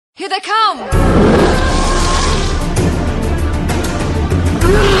Here they come!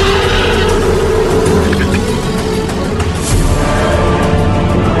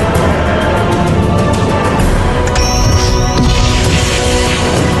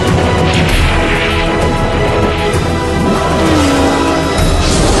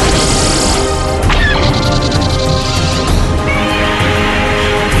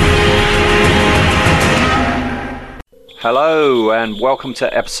 Hello and welcome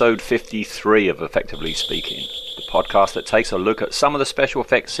to episode 53 of Effectively Speaking, the podcast that takes a look at some of the special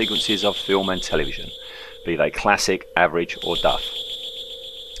effects sequences of film and television, be they classic, average or duff.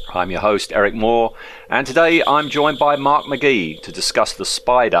 I'm your host Eric Moore, and today I'm joined by Mark McGee to discuss the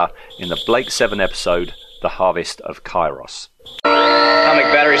spider in the Blake 7 episode, The Harvest of Kairos. Atomic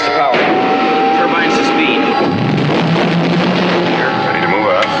batteries to power. Turbines to speed. You're ready to move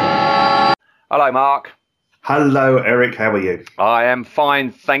us. Hello Mark. Hello, Eric. How are you? I am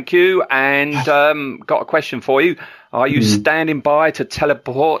fine, thank you. And got a question for you. Are you standing by to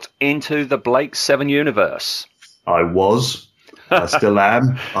teleport into the Blake 7 universe? I was. I still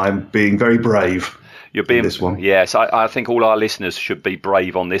am. I'm being very brave. You're being this one. Yes, I think all our listeners should be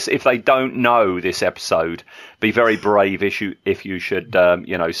brave on this. If they don't know this episode, be very brave if you should,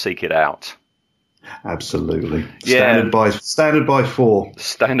 seek it out. Absolutely. Yeah. Standard by 4.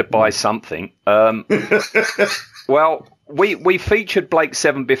 Standard by something. Well, we featured Blake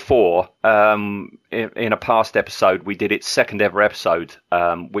 7 before in a past episode. We did its second ever episode,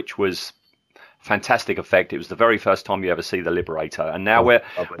 which was fantastic effect. It was the very first time you ever see the Liberator, and now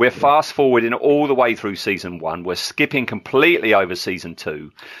we're fast forwarding all the way through season 1. We're skipping completely over season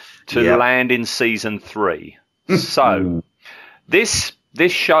 2 to land in season 3. So this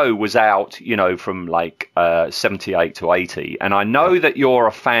show was out, from like 78 to 80, and I know that you're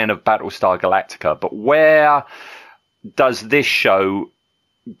a fan of Battlestar Galactica, but where does this show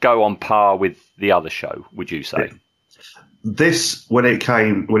go on par with the other show, would you say? This, when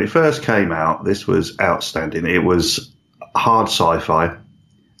it first came out, this was outstanding. It was hard sci-fi.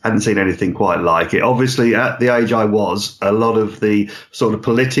 Hadn't seen anything quite like it. Obviously, at the age I was, a lot of the sort of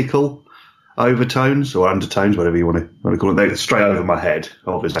political overtones or undertones, whatever you want to call it, they're straight over my head,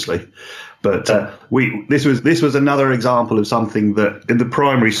 obviously. But this was another example of something that in the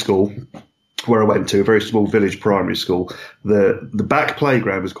primary school where I went to, a very small village primary school, the back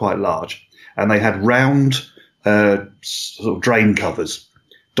playground was quite large, and they had round sort of drain covers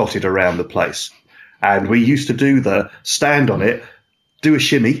dotted around the place, and we used to do the stand on it, do a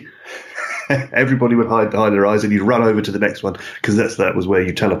shimmy. Everybody would hide their eyes, and you'd run over to the next one because that was where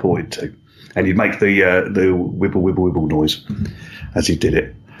you teleported to. And you'd make the wibble, wibble, wibble noise as you did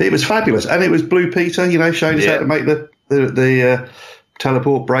it. It was fabulous. And it was Blue Peter, showing us how to make the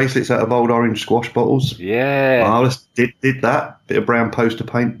teleport bracelets out of old orange squash bottles. Yeah. Marvellous. Did that. Bit of brown poster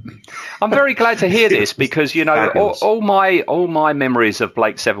paint. I'm very glad to hear this because, all my memories of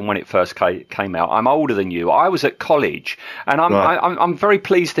Blake 7 when it first came out, I'm older than you. I was at college, and I'm very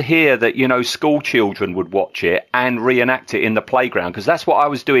pleased to hear that, school children would watch it and reenact it in the playground, because that's what I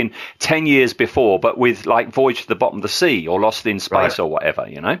was doing 10 years before, but with like Voyage to the Bottom of the Sea or Lost in Space or whatever,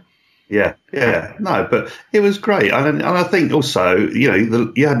 Yeah. No, but it was great. And I think also,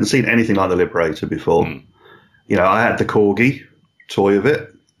 you hadn't seen anything like the Liberator before. I had the Corgi toy of it,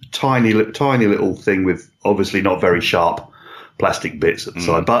 tiny little thing with obviously not very sharp plastic bits at the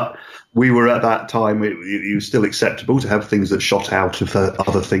side. But we were at that time, it was still acceptable to have things that shot out of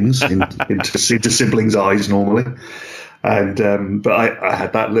other things into siblings' eyes normally. And but I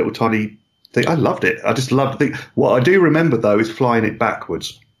had that little tiny thing. I loved it. I just loved the thing. What I do remember, though, is flying it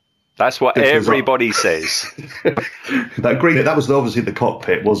backwards. That's what everybody says. That was obviously the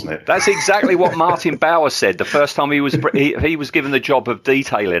cockpit, wasn't it? That's exactly what Martin Bauer said the first time he was given the job of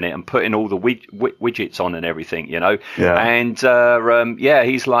detailing it and putting all the widgets on and everything, Yeah. And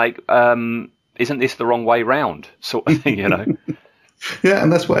he's like, isn't this the wrong way round, sort of thing, Yeah,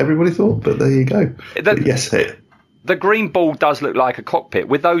 and that's what everybody thought. But there you go. The green ball does look like a cockpit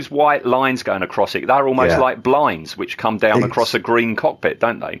with those white lines going across it. They're almost like blinds which come down across a green cockpit,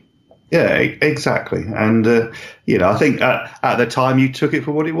 don't they? Yeah, exactly. And, I think at the time you took it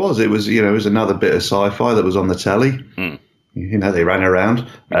for what it was. It was, it was another bit of sci-fi that was on the telly. They ran around.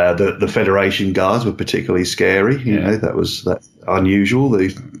 The Federation guards were particularly scary. That was unusual.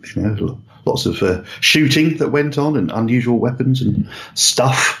 Lots of shooting that went on and unusual weapons and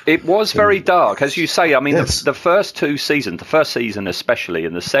stuff. It was very dark, as you say. I mean, the first 2 seasons, the first season especially,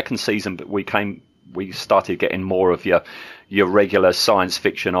 and the second season, we started getting more of your regular science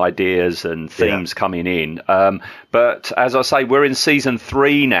fiction ideas and themes coming in. But as I say, we're in season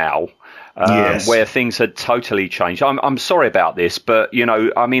 3 now. Yes. where things had totally changed. I'm sorry about this, but, you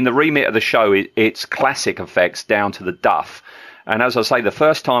know, I mean, the remit of the show, it's classic effects down to the duff. And as I say, the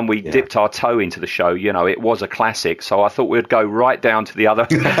first time we dipped our toe into the show, you know, it was a classic. So I thought we'd go right down to the other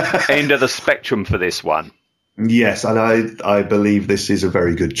end of the spectrum for this one. Yes, and I believe this is a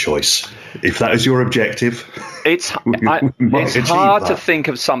very good choice. If that is your objective, it's hard to think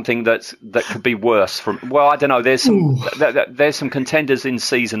of something that could be worse. Well, I don't know. There's some contenders in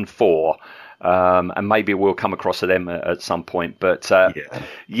season 4. And maybe we'll come across to them at some point. But I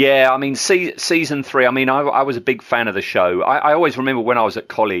mean, season 3, I mean, I was a big fan of the show. I always remember when I was at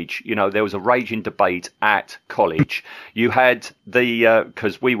college, you know, there was a raging debate at college. You had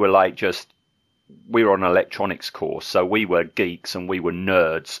because we were like we were on an electronics course, so we were geeks and we were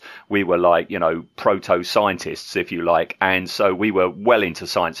nerds. We were like, you know, proto-scientists, if you like. And so we were well into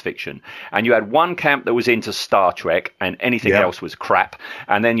science fiction. And you had one camp that was into Star Trek and anything else was crap.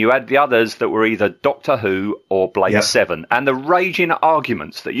 And then you had the others that were either Doctor Who or Blake 7. And the raging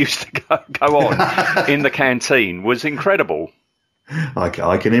arguments that used to go on in the canteen was incredible.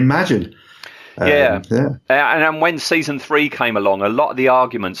 I can imagine. And when season 3 came along, a lot of the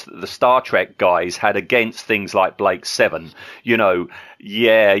arguments that the Star Trek guys had against things like Blake 7, you know,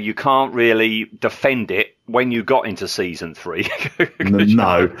 you can't really defend it when you got into season 3.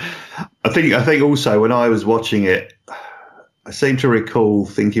 No, I think also when I was watching it, I seem to recall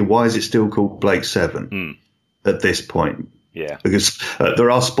thinking, why is it still called Blake 7 at this point? Yeah, because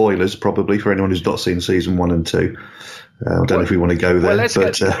there are spoilers probably for anyone who's not seen season 1 and 2. I don't know if we want to go there. Well, let's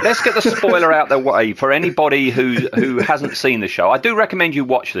get the spoiler out the way for anybody who hasn't seen the show. I do recommend you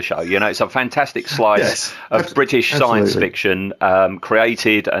watch the show. You know, it's a fantastic slice of British science fiction,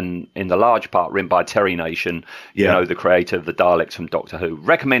 created and in the large part written by Terry Nation, you know, the creator of the Daleks from Doctor Who.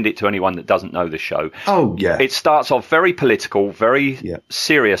 Recommend it to anyone that doesn't know the show. Oh, yeah. It starts off very political, very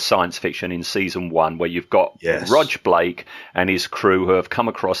serious science fiction in season 1, where you've got Rog Blake and his crew who have come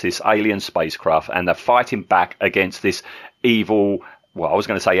across this alien spacecraft and they're fighting back against this evil, well, I was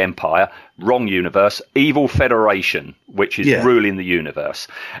going to say empire, wrong universe, evil federation, which is ruling the universe.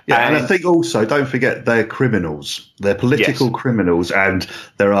 Yeah, and I think also, don't forget, they're criminals. They're political criminals, and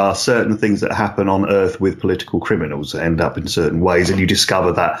there are certain things that happen on Earth with political criminals that end up in certain ways, and you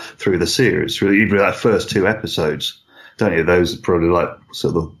discover that through the series, really, even that first 2 episodes, don't you? Those are probably like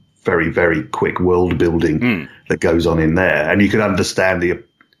sort of very, very quick world building that goes on in there, and you can understand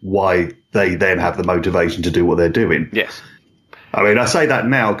why they then have the motivation to do what they're doing. Yes. I mean, I say that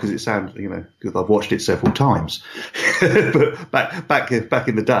now because it sounds, you know, because I've watched it several times. But back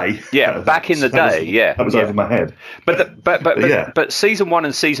in the day. Yeah, that was over my head. But season 1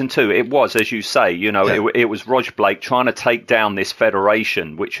 and season 2, it was, as you say, you know, it was Rog Blake trying to take down this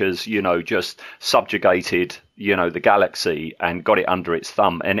federation, which has, you know, just subjugated, you know, the galaxy and got it under its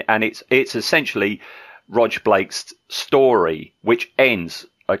thumb. And it's essentially Rog Blake's story, which ends.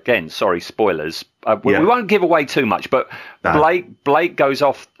 Again, sorry, spoilers. We won't give away too much, but Blake goes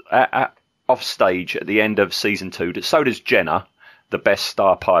off stage at the end of season 2. So does Jenna, the best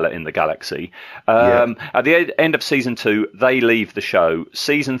star pilot in the galaxy. At the end of season 2, they leave the show.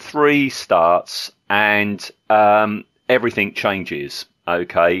 Season 3 starts, and everything changes.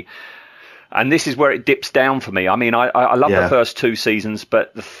 Okay. And this is where it dips down for me. I mean, I love the first 2 seasons,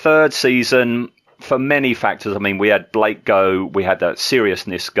 but the third season, for many factors, I mean, we had Blake go, we had that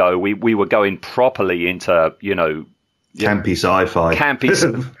seriousness go, we were going properly into, you know, campy sci-fi.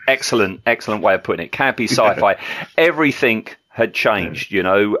 Excellent way of putting it. Campy sci-fi. Everything had changed, you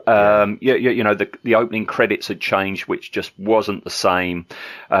know. You know, the opening credits had changed, which just wasn't the same.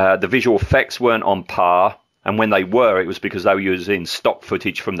 The visual effects weren't on par. And when they were, it was because they were using stock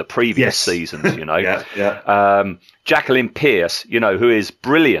footage from the previous seasons, you know. Jacqueline Pierce, you know, who is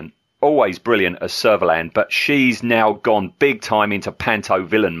brilliant. Always brilliant as Servalan, but she's now gone big time into panto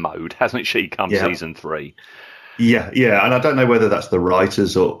villain mode, hasn't she, come season 3? Yeah, and I don't know whether that's the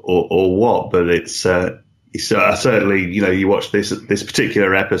writers or what, but it's certainly, you know, you watch this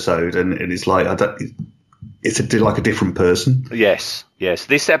particular episode and it's like, it's like a different person. Yes.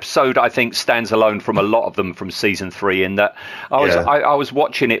 This episode, I think, stands alone from a lot of them from season 3 in that I was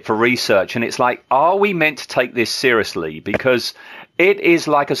watching it for research and it's like, are we meant to take this seriously? Because it is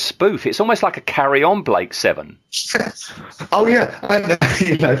like a spoof. It's almost like a carry-on Blake 7. Oh, yeah. And,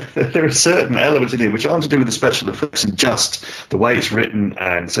 you know, there are certain elements in here which aren't to do with the special effects and just the way it's written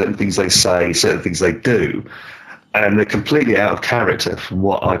and certain things they say, certain things they do. And they're completely out of character from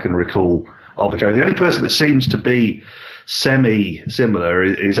what I can recall of the character. The only person that seems to be semi-similar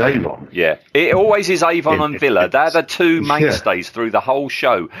is Avon. Yeah, it always is Avon and Villa. They're the two mainstays through the whole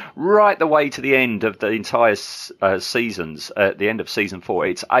show, right the way to the end of the entire seasons. At the end of season 4,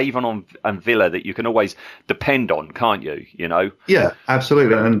 it's Avon and Villa that you can always depend on, can't you? You know. Yeah,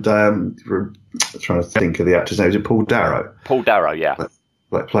 absolutely. And we're trying to think of the actor's name. Is it Paul Darrow? Paul Darrow, yeah.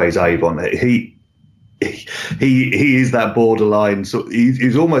 That plays Avon. He is that borderline. So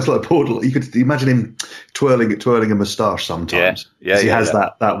he's almost like borderline. You could imagine him twirling a moustache sometimes. Yeah. He has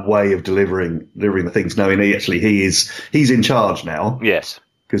that way of delivering the things, knowing he's in charge now. Yes,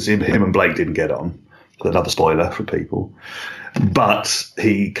 because him and Blake didn't get on. Another spoiler for people, but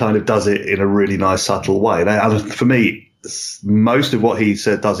he kind of does it in a really nice, subtle way. And for me, most of what he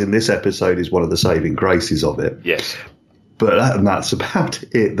does in this episode is one of the saving graces of it. Yes. But that's about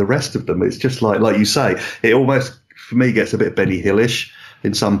it. The rest of them, it's just like you say, it almost, for me, gets a bit Benny Hillish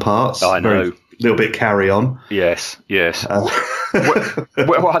in some parts. I know. A little bit Carry On. Yes. Well,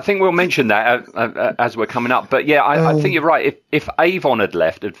 I think we'll mention that as we're coming up. But yeah, I think you're right. If Avon had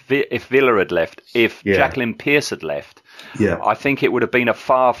left, if Villa had left, if Jacqueline Pearce had left, I think it would have been a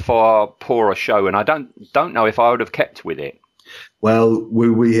far, far poorer show. And I don't know if I would have kept with it. Well,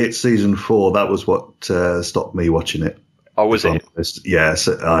 we hit season 4. That was what stopped me watching it. Oh, was it? Yeah,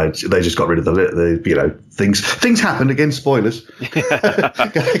 so they just got rid of the things happened again. Spoilers.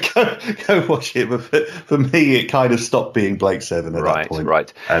 go watch it. But for me, it kind of stopped being Blake 7 at that point.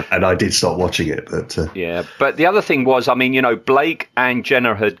 Right. And I did stop watching it. But but the other thing was, I mean, Blake and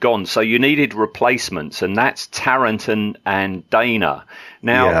Jenna had gone, so you needed replacements, and that's Tarrant and Dana.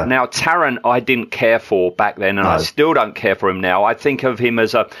 Now Tarrant, I didn't care for back then, and I still don't care for him now. I think of him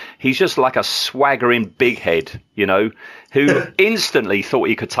as he's just like a swaggering big head, who instantly thought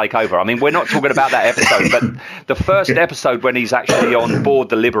he could take over. I mean, we're not talking about that episode, but the first episode when he's actually on board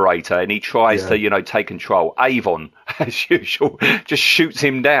the Liberator and he tries to, take control, Avon, as usual, just shoots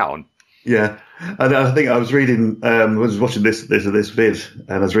him down. Yeah. And I think I was reading, I was watching this vid,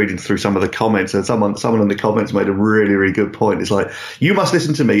 and I was reading through some of the comments, and someone in the comments made a really, really good point. It's like, you must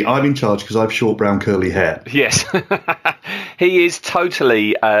listen to me. I'm in charge because I have short brown curly hair. Yes. He is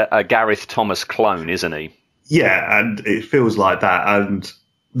totally a Gareth Thomas clone, isn't he? Yeah, and it feels like that. And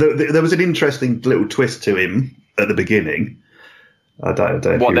there was an interesting little twist to him at the beginning. I don't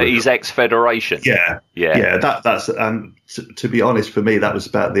know. What, that he's ex-Federation? Yeah. That's to be honest, for me, that was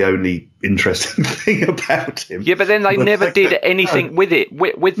about the only interesting thing about him. Yeah, but then they never did anything with it,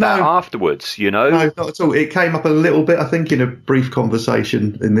 with that afterwards, No, not at all. It came up a little bit, I think, in a brief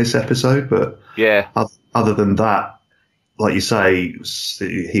conversation in this episode, but other than that, like you say,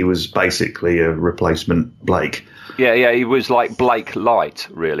 he was basically a replacement Blake. Yeah, he was like Blake Light,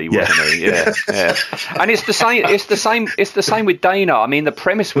 really, wasn't he? Yeah. And it's the same with Dana. I mean, the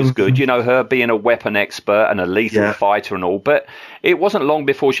premise was good, her being a weapon expert and a lethal fighter and all, but it wasn't long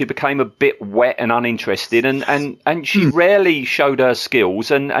before she became a bit wet and uninterested, and she rarely showed her skills,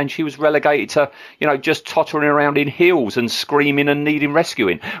 and she was relegated to, just tottering around in heels and screaming and needing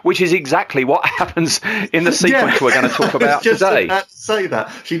rescuing, which is exactly what happens in the sequence we're going to talk about today. To say that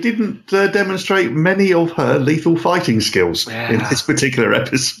she didn't demonstrate many of her lethal fighting skills in this particular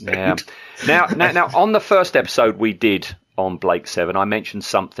episode. Yeah. Now, on the first episode we did on Blake 7, I mentioned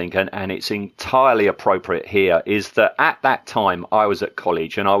something, and it's entirely appropriate here, is that at that time I was at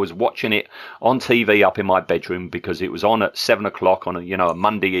college and I was watching it on TV up in my bedroom because it was on at 7 o'clock on a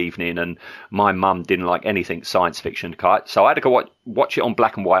Monday evening, and my mum didn't like anything science fiction, so I had to go watch it on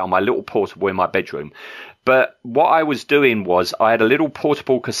black and white on my little portable in my bedroom. But what I was doing was I had a little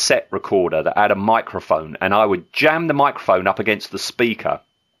portable cassette recorder that had a microphone, and I would jam the microphone up against the speaker.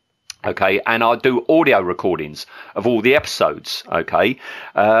 Okay, and I'll do audio recordings of all the episodes. Okay,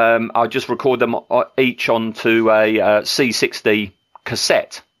 I'll just record them each onto a C60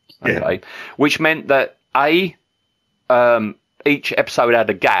 cassette. Okay, which meant that each episode had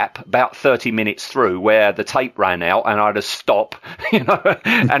a gap about 30 minutes through where the tape ran out, and I had to stop,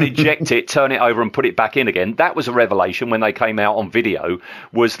 and eject it, turn it over, and put it back in again. That was a revelation when they came out on video,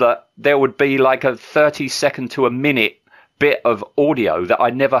 was that there would be like a 30-second to a minute bit of audio that I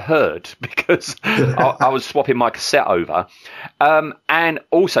never heard because I was swapping my cassette over. And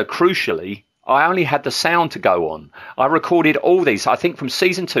also, crucially, I only had the sound to go on. I recorded all these, I think from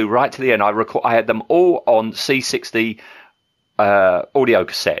season 2 right to the end, I had them all on C60 audio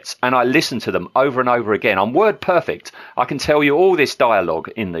cassettes, and I listened to them over and over again. I'm word perfect. I can tell you all this dialogue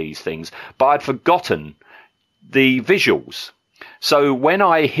in these things, but I'd forgotten the visuals. So when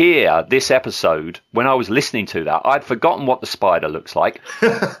I hear this episode, when I was listening to that, I'd forgotten what the spider looks like.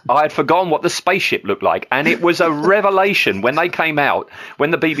 I'd forgotten what the spaceship looked like. And it was a revelation when they came out,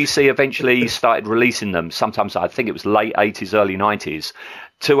 when the BBC eventually started releasing them, sometimes I think it was late 80s, early 90s,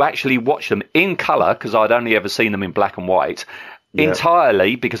 to actually watch them in colour, because I'd only ever seen them in black and white,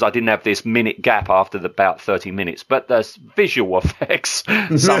 entirely because I didn't have this minute gap after about 30 minutes. But the visual effects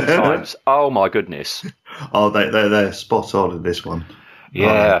sometimes, oh my goodness. Oh, they're spot on in this one.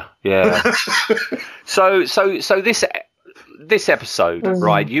 Yeah, yeah. So this episode,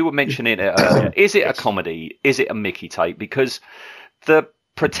 right, you were mentioning it earlier. Is it a comedy? Is it a Mickey tape? Because the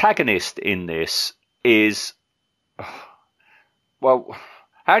protagonist in this is, well,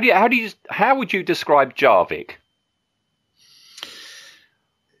 how would you describe Jarvik?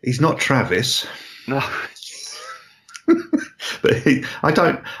 He's not Travis. No. But I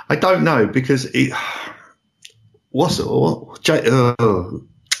don't know, because he's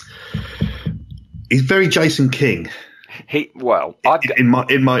very Jason King. In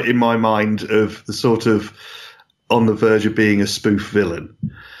my mind, of the sort of on the verge of being a spoof villain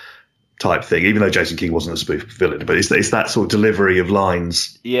type thing, even though Jason King wasn't a spoof villain, but it's that sort of delivery of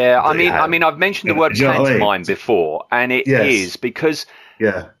lines. Yeah, I mean, I've mentioned the word pantomime before, and it is because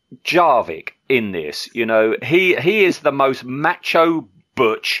Jarvik in this, you know, he is the most macho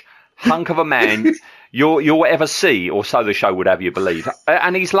butch hunk of a man you'll ever see, or so the show would have you believe.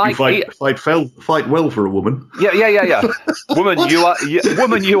 And he's like, fight well for a woman. Yeah. Woman,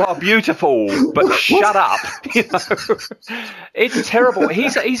 you are beautiful, but shut up. You know? It's terrible.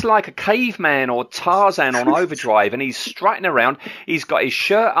 He's like a caveman or Tarzan on overdrive, and he's strutting around. He's got his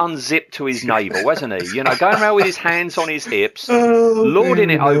shirt unzipped to his navel, hasn't he? You know, going around with his hands on his hips,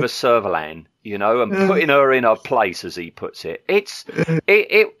 lording it over Servalan, you know, and putting her in her place, as he puts it. It's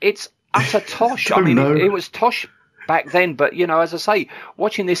utter tosh. I mean, it was tosh back then, but you know, as I say,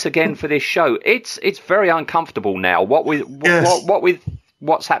 watching this again for this show, it's very uncomfortable now. What with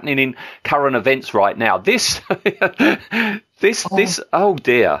what's happening in current events right now, this oh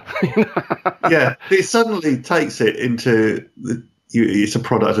dear. Yeah, it suddenly takes it into it's a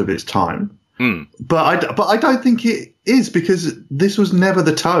product of its time. But I don't think it is, because this was never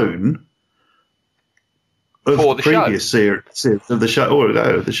the tone of the previous series of the show, or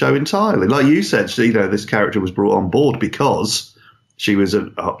no, the show entirely. Like you said, you know, this character was brought on board because she was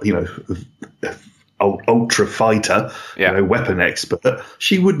an ultra fighter, you know, weapon expert.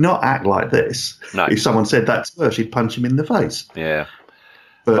 She would not act like this. No. If someone said that to her, she'd punch him in the face. Yeah.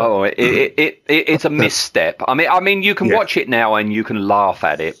 But, it's a misstep. I mean, you can watch it now and you can laugh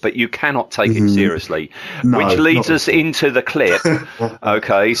at it, but you cannot take it seriously. Which leads us into the clip.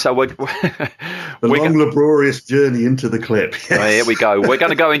 Okay, so the long laborious journey into the clip. Yes. Here we go. We're going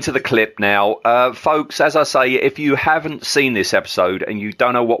to go into the clip now, folks. As I say, if you haven't seen this episode and you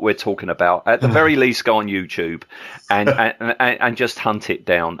don't know what we're talking about, at the very least, go on YouTube and just hunt it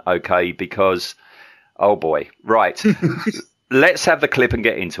down. Okay, because oh boy, right. Let's have the clip and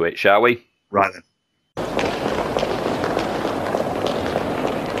get into it, shall we? Right then. Do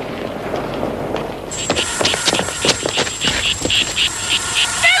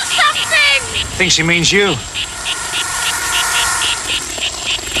something! I think she means you.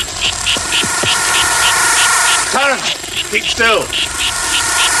 Karen, keep still.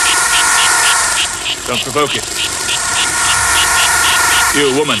 Don't provoke it.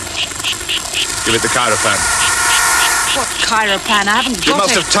 You, woman. Give it the Chirophan. What Chirophan? I haven't got it. You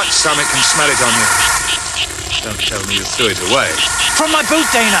must have touched something and smell it on you. Don't tell me you threw it away. From my boot,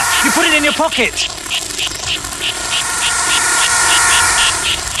 Dana. You put it in your pocket.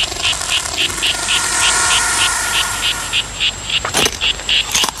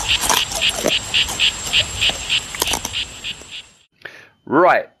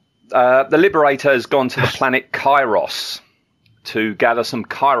 Right. The Liberator has gone to the planet Kairos to gather some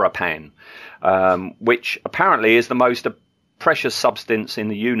Chirophan. Which apparently is the most precious substance in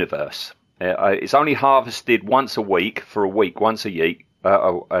the universe. It's only harvested once a week, once a year,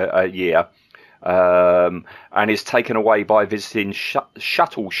 and is taken away by visiting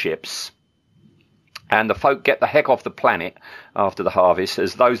shuttle ships. And the folk get the heck off the planet after the harvest,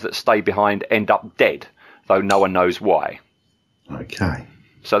 as those that stay behind end up dead, though no one knows why. Okay.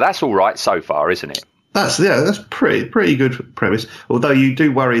 So that's all right so far, isn't it? That's pretty good premise. Although you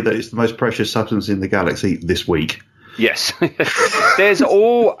do worry that it's the most precious substance in the galaxy this week. Yes. There's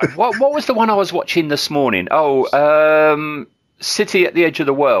all. What was the one I was watching this morning? Oh, city at the edge of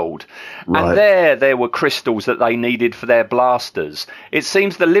the world. Right. And there were crystals that they needed for their blasters. It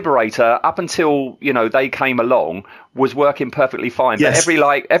seems the Liberator, up until, they came along, was working perfectly fine. Yes.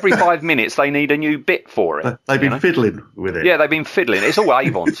 But every 5 minutes, they need a new bit for it. They've been fiddling with it. Yeah, they've been fiddling. It's all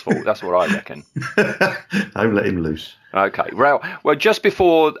Avon's fault. That's what I reckon. Don't let him loose. Okay. Well, just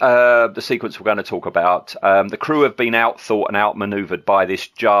before the sequence we're going to talk about, the crew have been outthought and outmaneuvered by this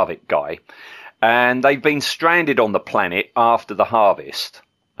Jarvik guy. And they've been stranded on the planet after the harvest.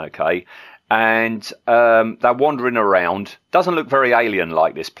 Okay. And they're wandering around. Doesn't look very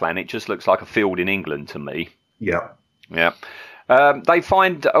alien-like, this planet. Just looks like a field in England to me. Yeah. Yeah. They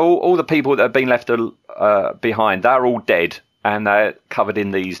find all the people that have been left behind. They're all dead. And they're covered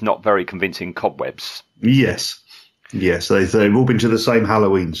in these not very convincing cobwebs. Yes. Yes, they've all been to the same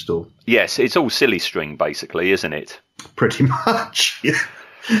Halloween store. Yes, it's all silly string, basically, isn't it? Pretty much, yeah.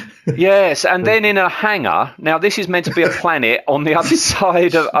 Yes, and then in a hangar. Now, this is meant to be a planet on the other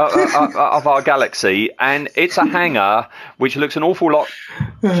side of our galaxy, and it's a hangar which looks an awful lot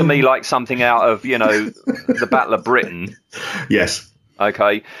to me like something out of, the Battle of Britain. Yes.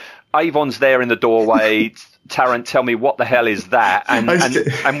 Okay. Avon's there in the doorway. Tarrant, tell me what the hell is that?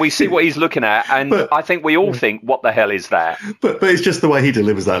 And we see what he's looking at, and I think we all think, what the hell is that? But it's just the way he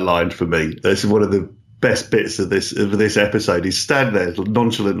delivers that line for me. That's one of the best bits of this episode. He's standing there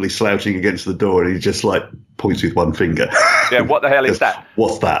nonchalantly slouching against the door, and he just points with one finger. Yeah, what the hell is that?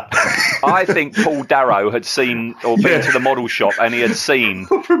 What's that? I think Paul Darrow had seen or been to the model shop, and he had seen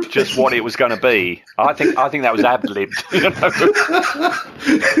just what it was going to be. I think that was ad-libbed.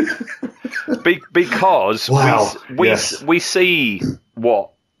 Because wow. we see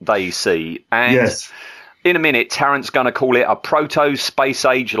what they see, and yes. In a minute, Tarrant's going to call it a proto-space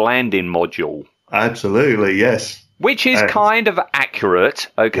age landing module. Absolutely, yes. Which is kind of accurate,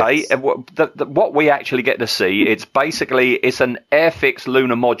 okay? Yes. What we actually get to see, it's an Airfix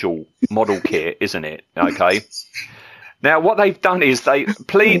lunar model kit, isn't it? Okay. Now, what they've done is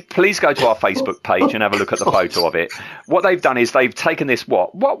please go to our Facebook page and have a look at the photo of it. What they've done is they've taken this,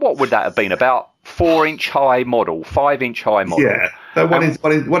 what would that have been? About 4-inch high model, 5-inch high model. Yeah,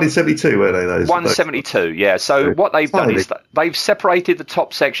 one in 72, weren't they? Those 172, yeah. So what they've done is they've separated the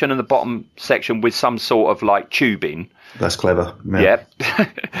top section and the bottom section with some sort of tubing. That's clever. Yeah.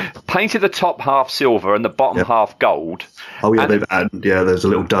 Painted the top half silver and the bottom half gold. Oh yeah, there's a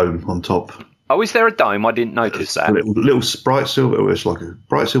little dome on top. Oh, is there a dome? I didn't notice that. A little bright silver. It's like a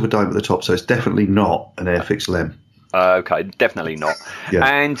bright silver dome at the top, so it's definitely not an Airfix LEM. Okay, definitely not. Yeah.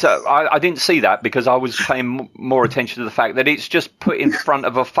 And I didn't see that because I was paying more attention to the fact that it's just put in front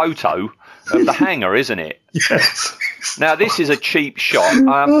of a photo of the hangar, isn't it? Yes. Now, this is a cheap shot.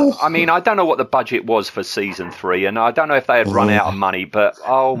 I mean, I don't know what the budget was for season 3, and I don't know if they had run out of money, but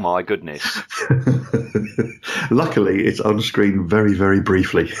oh my goodness. Luckily, it's on screen very, very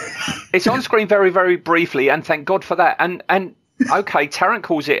briefly. It's on screen very, very briefly, and thank God for that. And okay, Tarrant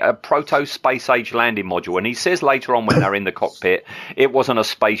calls it a proto-space age landing module, and he says later on when they're in the cockpit, it wasn't a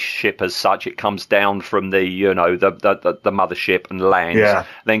spaceship as such. It comes down from the mothership and lands,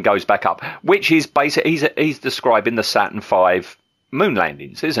 then goes back up, which is basically he's describing the Saturn V moon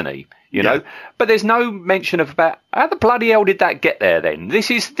landings, isn't he? You know, but there's no mention of about how the bloody hell did that get there? Then this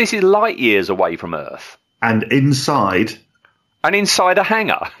is light years away from Earth, and inside a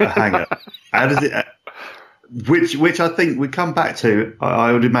hangar. How does it? Which I think we come back to,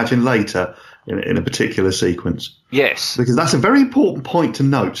 I would imagine, later in a particular sequence. Yes. Because that's a very important point to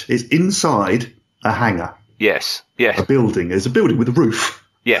note. It's inside a hangar. Yes. A building. There's a building with a roof.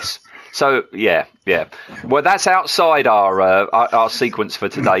 Yes. So, yeah. Well, that's outside our sequence for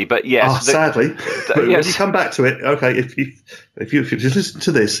today, but yes. Sadly. When you come back to it, okay, if you just listen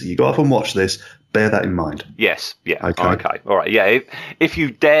to this, you go off and watch this, bear that in mind. Yes, yeah. Okay. All right, yeah. If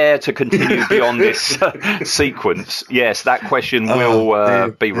you dare to continue beyond this sequence, yes, that question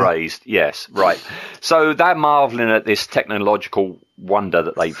will be raised. Yes, right. So they're marveling at this technological wonder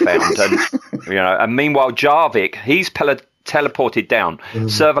that they found, and meanwhile Jarvik, he's teleported down.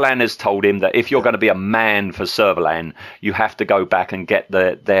 Servalan has told him that if you're going to be a man for Servalan, you have to go back and get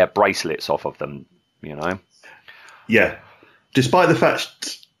their bracelets off of them. Yeah. Despite the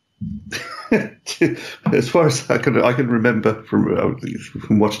fact, as far as I can remember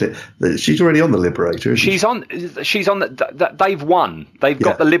from watching it, that she's already on the Liberator. She's on they've won. They've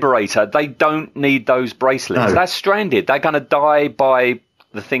got the Liberator. They don't need those bracelets. No. They're stranded. They're going to die by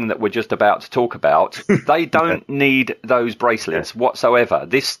the thing that we're just about to talk about. They don't need those bracelets whatsoever.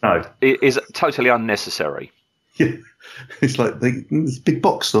 This is totally unnecessary. Yeah. It's like this big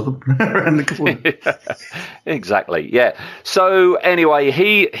box of them around the corner. Exactly, yeah. So anyway,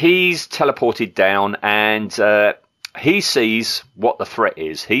 he's teleported down, and He sees what the threat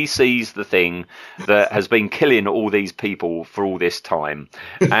is. He sees the thing that has been killing all these people for all this time,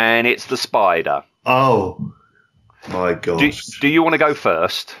 and it's the spider. Oh, my gosh. Do you want to go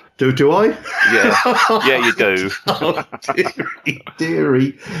first? Do I? Yeah. Yeah, you do. Oh,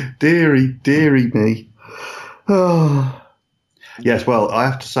 dearie me. Oh. Yes, well, I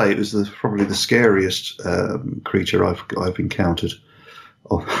have to say it was probably the scariest creature I've encountered.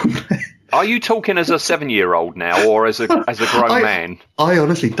 Are you talking as a 7-year-old now, or as a grown man? I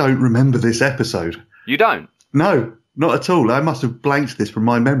honestly don't remember this episode. You don't? No, not at all. I must have blanked this from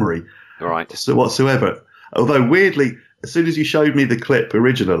my memory. Right. So whatsoever. Although weirdly, as soon as you showed me the clip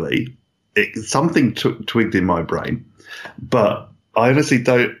originally, something twigged in my brain. But I honestly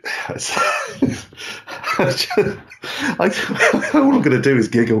don't. All I'm going to do is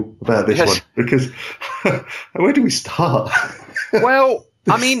giggle about this one, because where do we start? Well,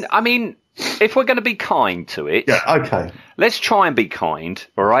 I mean, if we're going to be kind to it, yeah, okay. Let's try and be kind.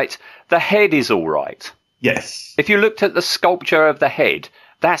 All right, the head is all right. Yes. If you looked at the sculpture of the head,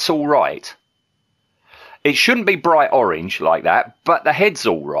 that's all right. It shouldn't be bright orange like that, but the head's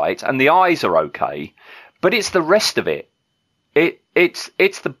all right and the eyes are okay. But it's the rest of it. It's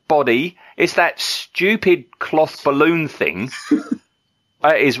the body. It's that stupid cloth balloon thing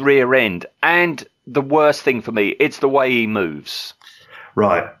at his rear end. And the worst thing for me, it's the way he moves.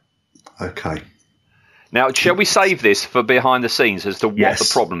 Right. Okay. Now, shall we save this for behind the scenes as to what Yes.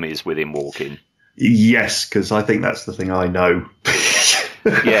 the problem is with him walking? Yes, because I think that's the thing I know.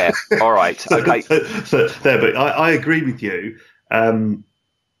 Yeah. All right. Okay. But I agree with you.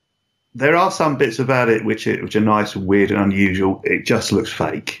 There are some bits about it which are nice and weird and unusual. It just looks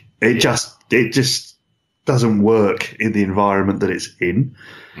fake. It just doesn't work in the environment that it's in.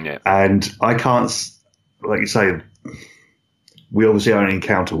 Yeah. And I can't, like you say, we obviously only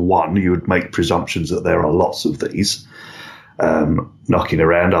encounter one. You would make presumptions that there are lots of these knocking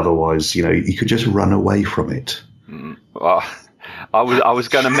around. Otherwise, you could just run away from it. Well, I was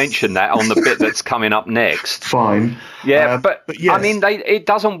going to mention that on the bit that's coming up next. Fine. Yeah, but yes. I mean, it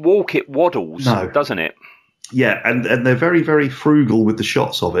doesn't walk, it waddles, doesn't it? Yeah, and they're very, very frugal with the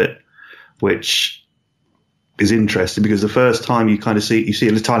shots of it, which is interesting because the first time you kind of see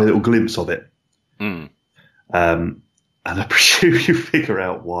a tiny little glimpse of it. Mm. And I presume you figure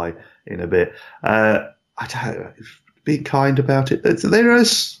out why in a bit. I don't be kind about it. There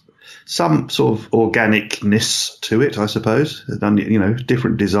is some sort of organicness to it, I suppose.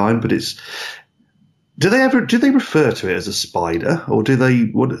 Different design, but it's. Do they refer to it as a spider, or do they?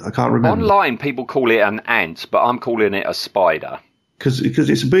 What I can't remember. Online, people call it an ant, but I'm calling it a spider because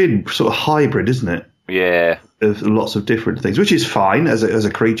it's a weird sort of hybrid, isn't it? Yeah, of lots of different things, which is fine as a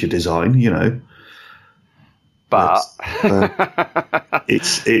creature design, But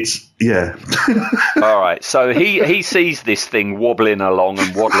it's yeah. All right. So he sees this thing wobbling along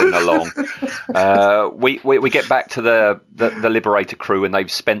and waddling along. We get back to the Liberator crew, and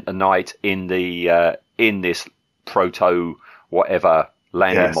they've spent the night in in this proto whatever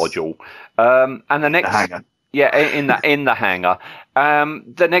landing module. And the next hangar. Yeah, in the hangar.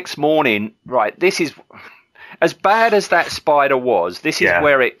 The next morning, right? This is as bad as that spider was. This is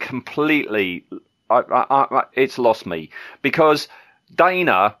where it completely. It's lost me because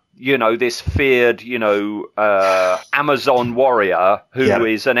Dana, this feared, Amazon warrior who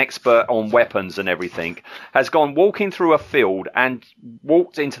is an expert on weapons and everything, has gone walking through a field and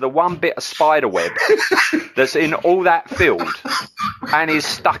walked into the one bit of spider web that's in all that field and is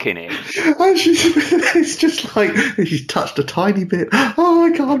stuck in it. It's just like she's touched a tiny bit. Oh,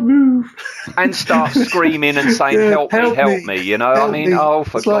 I can't move. And starts screaming and saying, help me. Help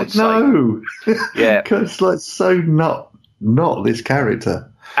For it's God's sake. No. Yeah. It's like so not this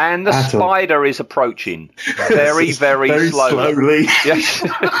character. And the spider is approaching very, very slowly. Yes.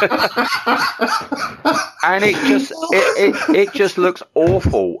 And it just looks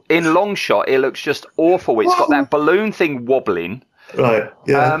awful. In long shot, it looks just awful. It's got that balloon thing wobbling. Right.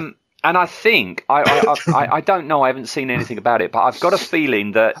 Yeah. And I think I don't know. I haven't seen anything about it, but I've got a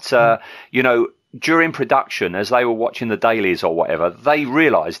feeling that during production, as they were watching the dailies or whatever, they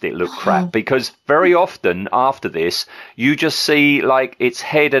realised it looked crap because very often after this, you just see like its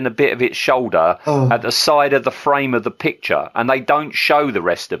head and a bit of its shoulder at the side of the frame of the picture, and they don't show the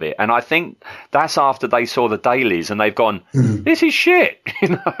rest of it. And I think that's after they saw the dailies and they've gone, this is shit.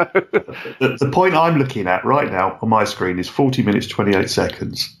 The point I'm looking at right now on my screen is 40 minutes, 28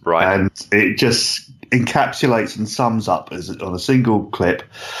 seconds. Right. And it just encapsulates and sums up on a single clip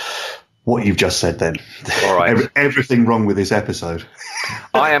what you've just said then. All right. Everything wrong with this episode.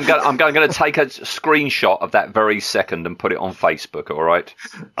 I'm going to take a screenshot of that very second and put it on Facebook. All right.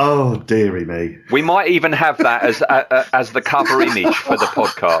 Oh, dearie me. We might even have that as the cover image for the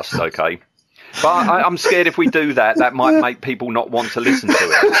podcast. Okay. But I'm scared if we do that, that might make people not want to listen to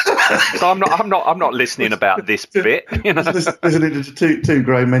it. So I'm not listening about this bit. You know? Listening to two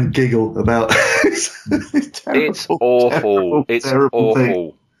grown men giggle about it's awful. It's awful.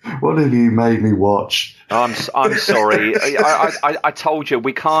 Thing. What have you made me watch? I'm sorry. I told you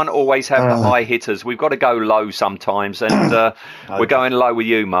we can't always have the high hitters. We've got to go low sometimes, and we're going low with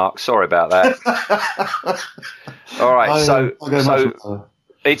you, Mark. Sorry about that. All right, so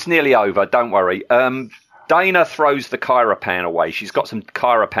it's nearly over. Don't worry. Dana throws the Kairos away. She's got some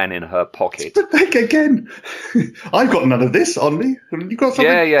Kairos in her pocket. Again, I've got none of this on me. You've got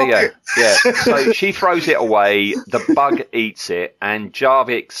something. Yeah. So she throws it away. The bug eats it, and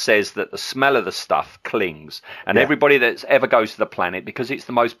Jarvik says that the smell of the stuff clings. And everybody that ever goes to the planet, because it's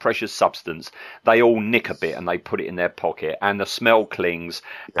the most precious substance, they all nick a bit and they put it in their pocket, and the smell clings.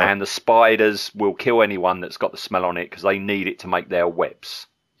 Yeah. And the spiders will kill anyone that's got the smell on it because they need it to make their webs.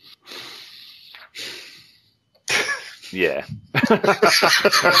 Yeah.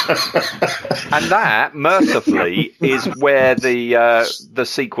 And that, mercifully, is where the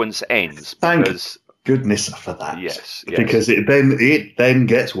sequence ends. Thank goodness for that. Yes. Because it then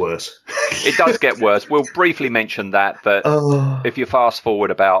gets worse. It does get worse. We'll briefly mention that if you fast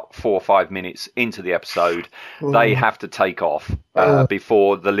forward about 4 or 5 minutes into the episode, they have to take off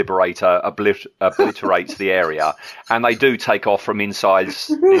before the Liberator obliterates the area. And they do take off from inside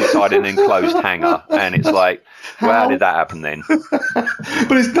an enclosed hangar. And it's like, well, how did that happen then?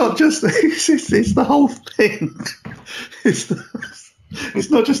 But it's not just it's the whole thing. It's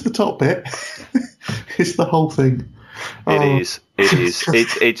not just the top bit. It's the whole thing. It is.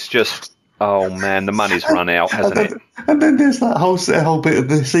 It's just, oh man, the money's run out, hasn't it? And then there's that whole bit of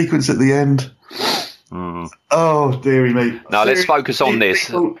the sequence at the end. Oh, dearie me. Now, let's focus on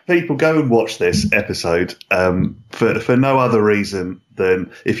this. People go and watch this episode for no other reason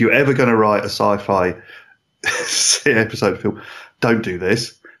than if you're ever going to write a sci-fi episode film, don't do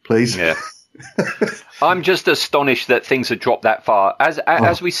this, please. Yeah. I'm just astonished that things have dropped that far.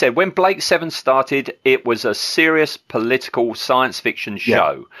 As we said, when Blake 7 started, it was a serious political science fiction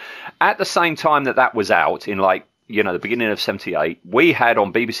show. Yeah. At the same time that was out, in the beginning of 78, we had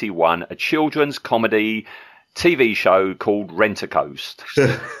on BBC One a children's comedy TV show called Rent-A-Coast,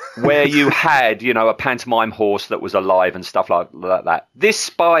 where you had, a pantomime horse that was alive and stuff like that. This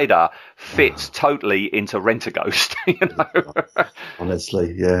spider fits totally into Rent-A-Coast,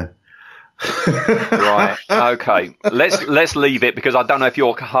 Honestly, yeah. Right. Okay. Let's leave it because I don't know if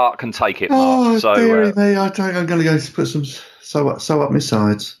your heart can take it, Mark. Oh, so, dearie me, I'm going to go put some sew up my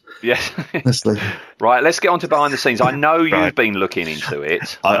sides. Yes. Honestly. Right. Let's get on to behind the scenes. I know you've been looking into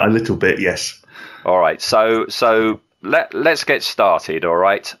it. A little bit, yes. All right. So let's get started. All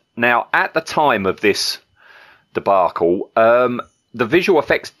right. Now, at the time of this debacle, the visual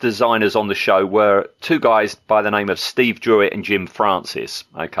effects designers on the show were two guys by the name of Steve Druitt and Jim Francis.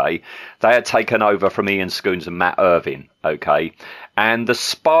 Okay. They had taken over from Ian Scoons and Matt Irvin. Okay. And the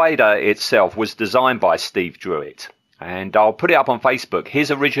spider itself was designed by Steve Druitt. And I'll put it up on Facebook.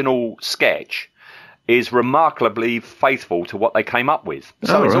 His original sketch is remarkably faithful to what they came up with.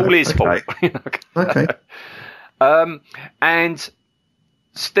 So it's all his fault. Okay. And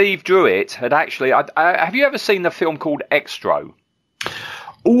Steve Druitt had actually... have you ever seen the film called Extro?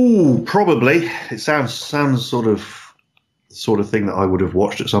 Oh, probably. It sounds sort of thing that I would have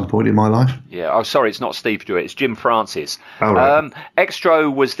watched at some point in my life. Yeah. Oh, sorry, it's not Steve Druitt. It's Jim Francis. Oh, right.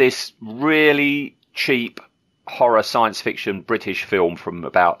 Extro was this really cheap horror science fiction British film from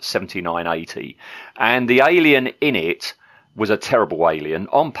about 79, 80. And the alien in it was a terrible alien,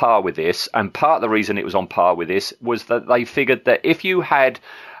 on par with this. And part of the reason it was on par with this was that they figured that if you had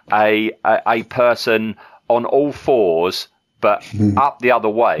a person on all fours but up the other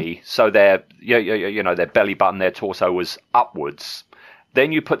way, so their their belly button, their torso was upwards,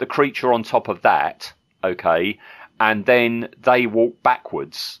 then you put the creature on top of that, okay, and then they walk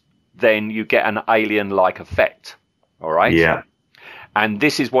backwards, then you get an alien-like effect, all right? Yeah. And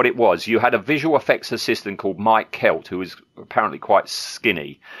this is what it was. You had a visual effects assistant called Mike Kelt, who was apparently quite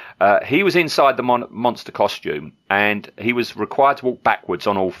skinny. He was inside the monster costume, and he was required to walk backwards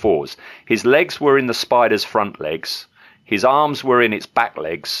on all fours. His legs were in the spider's front legs. His arms were in its back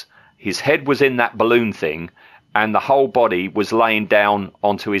legs. His head was in that balloon thing, and the whole body was laying down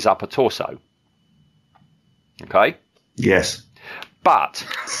onto his upper torso. Okay? Yes. But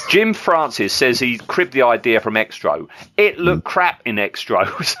Jim Francis says he cribbed the idea from Extro. It looked crap in Extro,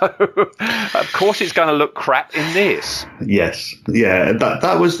 so of course it's going to look crap in this. Yes, yeah,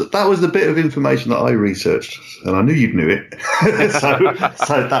 that was the bit of information that I researched, and I knew you'd knew it,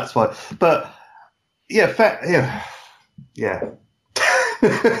 so that's why. But yeah,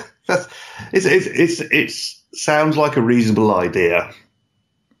 it sounds like a reasonable idea,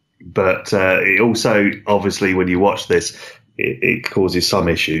 but it also obviously when you watch this. It causes some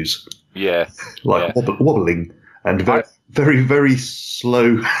issues. Yeah. Like wobbling and very, very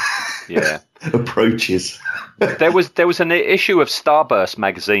slow approaches. There was an issue of Starburst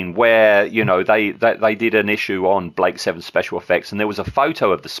magazine where, they did an issue on Blake 7 special effects and there was a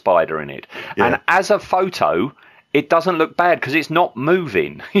photo of the spider in it. Yeah. And as a photo, it doesn't look bad because it's not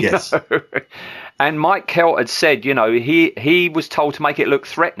moving. Yes. And Mike Kelt had said, he was told to make it look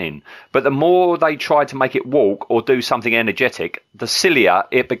threatening, but the more they tried to make it walk or do something energetic, the sillier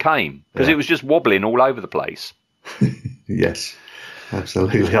it became because it was just wobbling all over the place. Yes,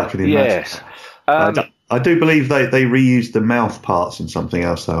 absolutely. I can imagine. Yes. I do believe they reused the mouth parts in something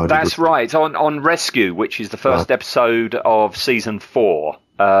else, though. That's right. On Rescue, which is the first episode of season 4,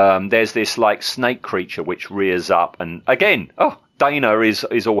 there's this like snake creature which rears up, and again, Dana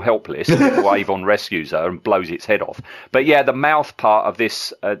is all helpless before Avon rescues her and blows its head off. But yeah, the mouth part of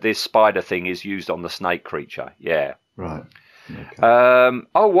this spider thing is used on the snake creature. Yeah. Right. Okay.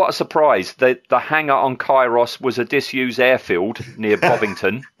 What a surprise. The hangar on Kairos was a disused airfield near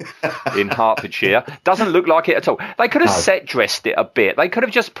Bovington in Hertfordshire. Doesn't look like it at all. They could have set dressed it a bit. They could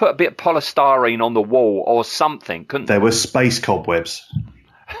have just put a bit of polystyrene on the wall or something, couldn't they? There were space cobwebs.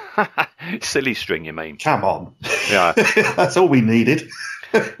 Silly string, you mean? Come on. Yeah. That's all we needed.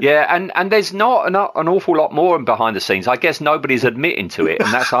 Yeah, and there's not an awful lot more behind the scenes. I guess nobody's admitting to it,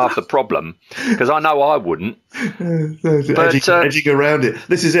 and that's half the problem, because I know I wouldn't. But, edging around it.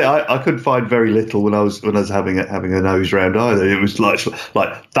 This is it. I couldn't find very little when I was having a nose round either. It was like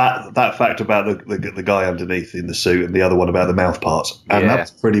that fact about the guy underneath in the suit and the other one about the mouth parts, and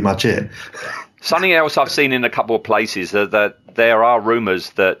that's pretty much it. Something else I've seen in a couple of places that there are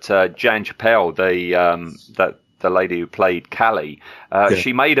rumours that Jan Chappelle, the lady who played Callie,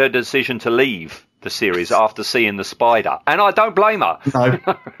 she made her decision to leave the series after seeing the spider, and I don't blame her. No,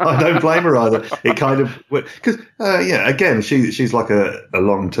 I don't blame her either. It kind of because again, she's like a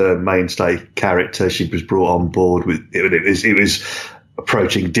long-term mainstay character. She was brought on board with it was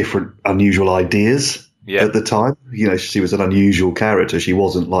approaching different unusual ideas. Yeah. At the time, she was an unusual character. She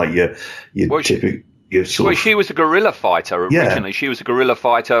wasn't like your typical. She was a guerrilla fighter originally. Yeah. She was a guerrilla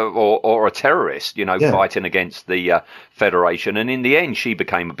fighter or a terrorist, fighting against the Federation. And in the end, she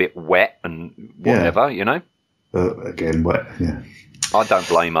became a bit wet and whatever, Again, wet. Yeah. I don't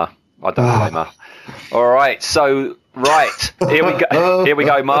blame her. All right, so here we go. Here we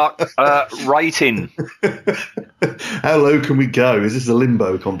go, Mark. Rating. How low can we go? Is this a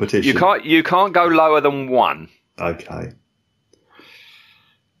limbo competition? You can't go lower than 1. Okay.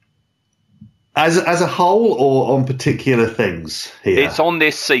 As a whole, or on particular things here? It's on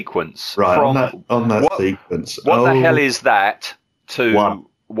this sequence. Right, on that sequence. What the hell is that? 1.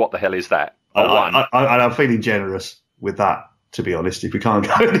 What the hell is that? 1. I'm feeling generous with that, to be honest. If we can't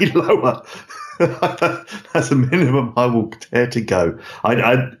go any lower, that's a minimum I will dare to go.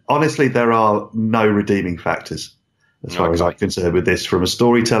 I honestly, there are no redeeming factors as far as I'm concerned with this, from a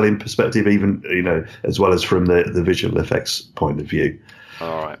storytelling perspective, even as well as from the visual effects point of view.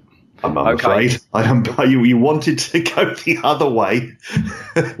 All right. I'm afraid. You wanted to go the other way.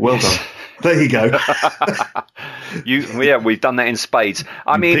 Well done. There you go. We've done that in spades.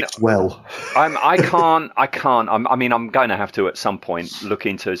 I mean, picked well. I can't. I'm going to have to at some point look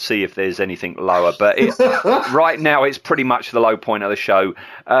into see if there's anything lower. But right now, it's pretty much the low point of the show.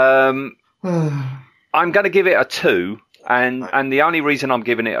 I'm going to give it a 2. And the only reason I'm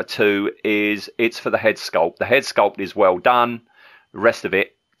giving it a 2 is it's for the head sculpt. The head sculpt is well done. The rest of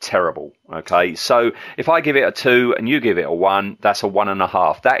it, terrible. Okay, so if I give it a 2 and you give it a 1, that's a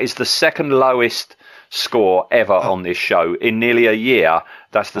 1.5. That is the second lowest score ever on this show in nearly a year.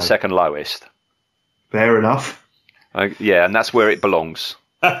 That's the second lowest. Fair enough. Yeah, and that's where it belongs.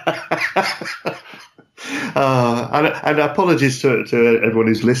 And apologies to everyone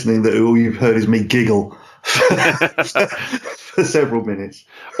who's listening that all you've heard is me giggle for several minutes.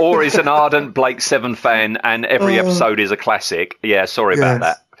 Or is an ardent Blake 7 fan and every episode is a classic. Yeah, sorry about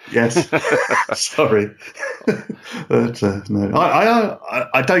that. Yes, sorry. But no,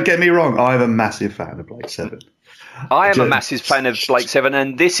 I don't get me wrong. I'm a massive fan of Blake 7. I am a massive fan of Blake Seven,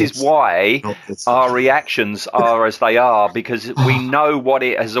 and this is why our reactions are as they are, because we know what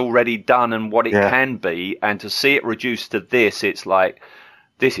it has already done and what it can be, and to see it reduced to this, it's like,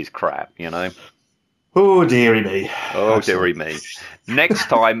 this is crap, you know? Oh, dearie me. Oh, dearie me. Next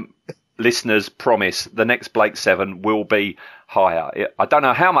time, listeners, promise, the next Blake 7 will be higher. I don't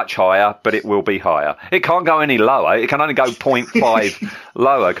know how much higher, but it will be higher. It can't go any lower. It can only go 0.5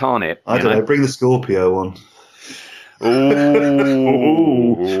 lower, can't it? I don't know. Bring the Scorpio on.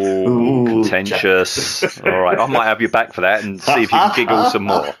 Ooh, contentious. All right, I might have you back for that and see if you can giggle some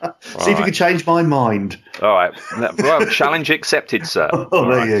more. See if you can change my mind. All right. Well, challenge accepted, sir.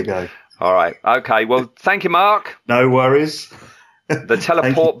 There you go. All right. Okay. Well, thank you, Mark. No worries. The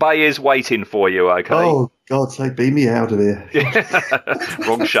teleport bay is waiting for you, okay? Oh, God, say, beam me out of here.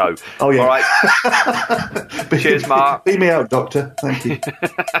 Wrong show. Oh, yeah. All right. Cheers, Mark. Beam me out, Doctor. Thank you.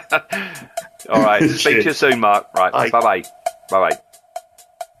 All right. Speak to you soon, Mark. Right. Bye-bye. Bye-bye.